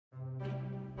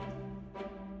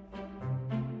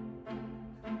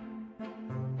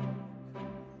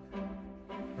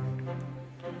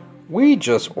We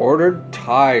just ordered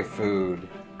Thai food.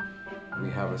 We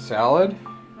have a salad.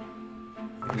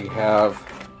 We have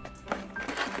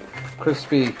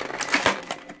crispy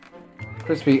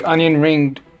onion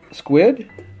ringed squid.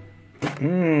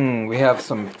 We have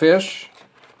some fish,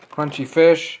 crunchy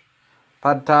fish,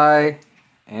 pad thai,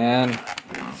 and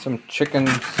some chicken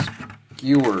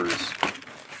skewers.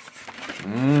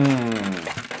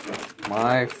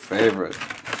 My favorite.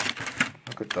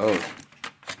 Look at those.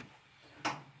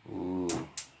 Ooh.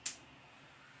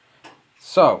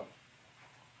 So,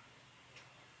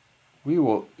 we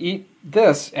will eat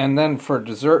this, and then for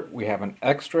dessert, we have an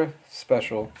extra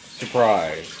special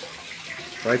surprise.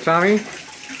 Right, Tommy?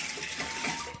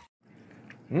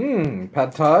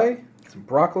 Pad thai, some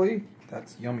broccoli,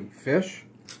 that's yummy fish.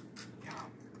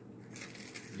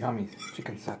 Yummy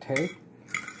chicken satay.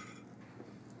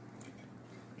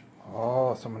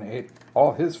 Oh, someone ate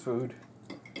all his food.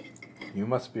 You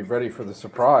must be ready for the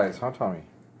surprise, huh, Tommy?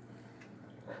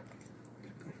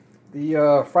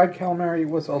 The fried calamari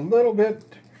was a little bit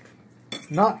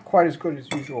not quite as good as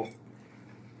usual.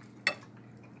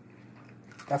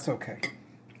 That's okay.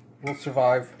 We'll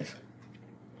survive.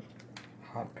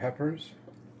 Hot peppers.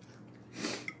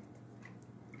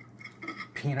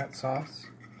 Peanut sauce.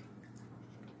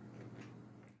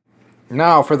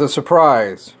 Now for the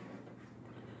surprise.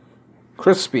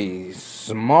 Crispy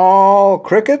small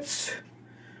crickets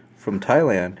from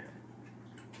Thailand.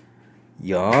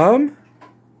 Yum.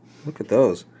 Look at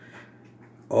those.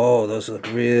 Oh, those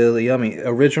look really yummy.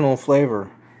 Original flavor.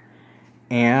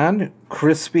 And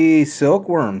crispy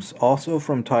silkworms, also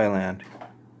from Thailand.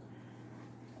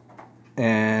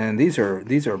 And these are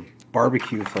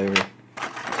barbecue flavor.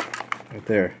 Right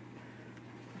there.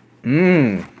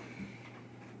 Let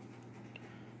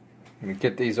me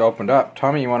get these opened up.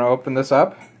 Tommy, you want to open this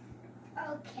up?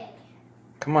 Okay.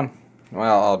 Come on.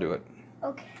 Well, I'll do it.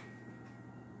 Okay.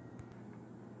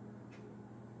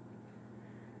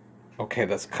 Okay,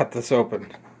 let's cut this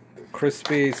open.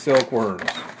 Crispy silkworms.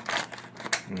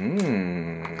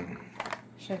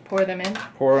 Should I pour them in?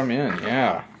 Pour them in,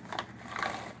 yeah.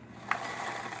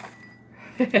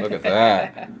 Look at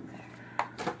that.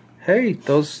 Hey,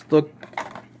 those look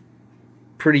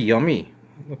pretty yummy.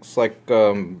 Looks like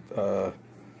the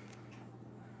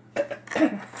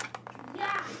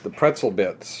pretzel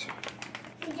bits.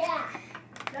 Yeah.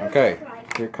 Okay,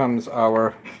 here comes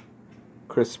our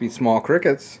crispy small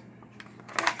crickets.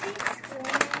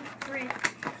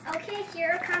 Okay,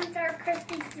 here comes our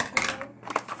crispy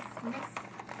small.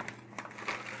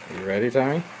 You ready,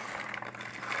 Tommy?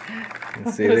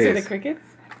 Let's see Those these. are the crickets?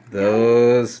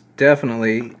 Those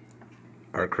definitely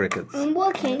are crickets. I'm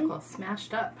looking. All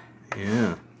smashed up.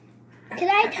 Yeah. Can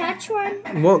I touch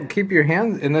one? Well, keep your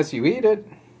hands unless you eat it.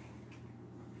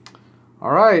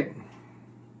 All right.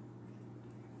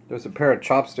 There's a pair of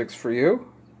chopsticks for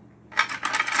you.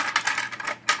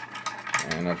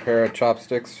 And a pair of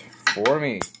chopsticks for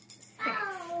me.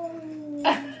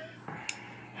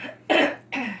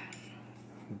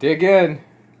 Dig in.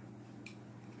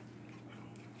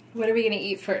 What are we going to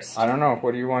eat first? I don't know.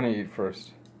 What do you want to eat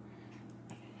first?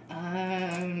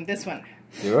 This one.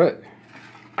 Do it.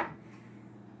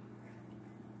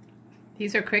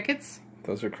 These are crickets?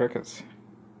 Those are crickets.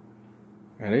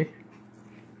 Ready?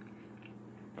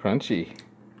 Crunchy.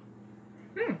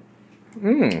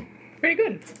 Pretty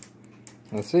good.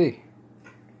 Let's see.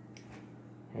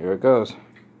 Here it goes.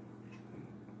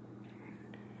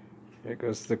 Here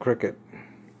goes the cricket.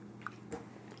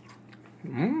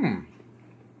 Want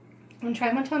to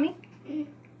try one, Tommy?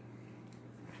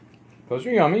 Those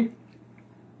are yummy.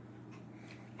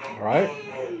 All right.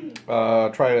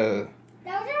 Try a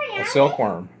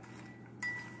silkworm.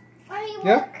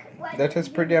 Yeah, that tastes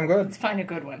pretty damn good. Let's find a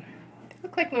good one. They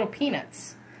look like little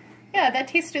peanuts. Yeah, that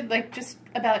tasted like just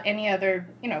about any other,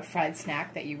 fried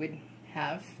snack that you would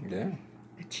have. Yeah.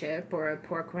 A chip or a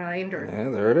pork rind or, Yeah,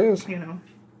 there it is.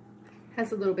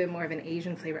 has a little bit more of an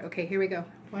Asian flavor. Okay, here we go.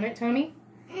 Want it, Tommy?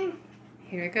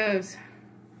 Here it goes.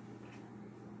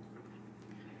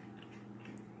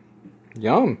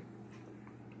 Yum.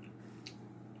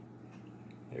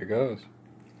 Here goes.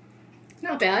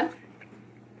 Not bad.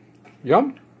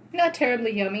 Yum. Not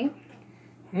terribly yummy.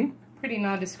 Pretty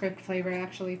nondescript flavor,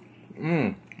 actually.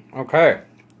 Okay.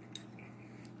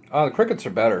 The crickets are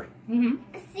better.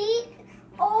 See,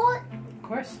 all Of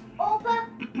course. Opa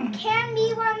can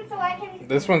be one, so I can.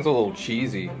 This one's a little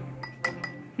cheesy.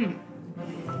 They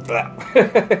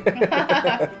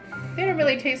don't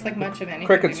really taste like much of anything.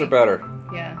 Crickets are better.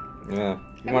 Yeah. Yeah.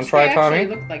 You I want wish to try, they Tommy?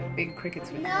 actually looked like big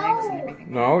crickets with legs and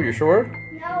everything. No, you sure?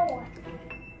 No.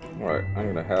 Alright, I'm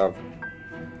gonna have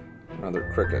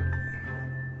another cricket.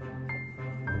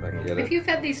 if I can get If it. you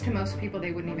fed these to most people,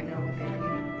 they wouldn't even know what they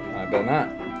were. I bet not.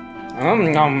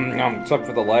 Except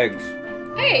for the legs.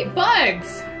 Hey,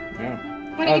 bugs! Yeah.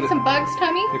 Want to eat some bugs,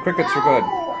 Tommy? The crickets are good.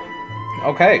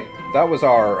 Okay, that was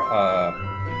our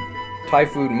Thai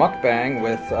food mukbang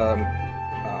with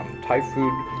Thai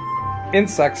food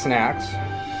insect snacks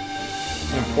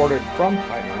imported from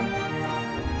Thailand.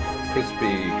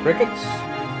 Crispy crickets,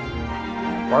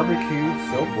 barbecue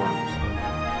silkworms.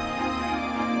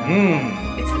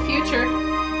 Mmm. It's the future.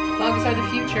 Bugs are the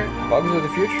future. Bugs are the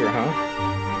future, huh?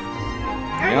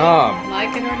 Yum.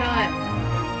 Like it or not.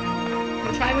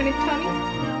 Want to try one, Tommy?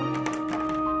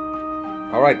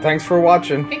 All right, thanks for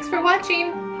watching. Thanks for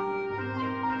watching.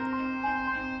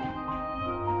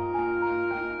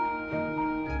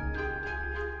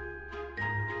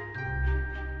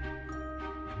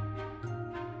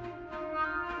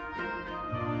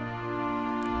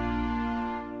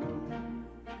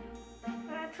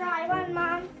 Wanna try one,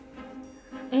 Mom?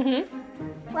 Mm-hmm.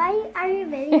 Why are you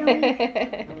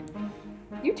videoing?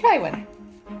 You try one.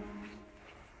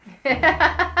 You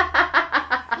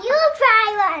try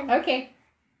one. Okay.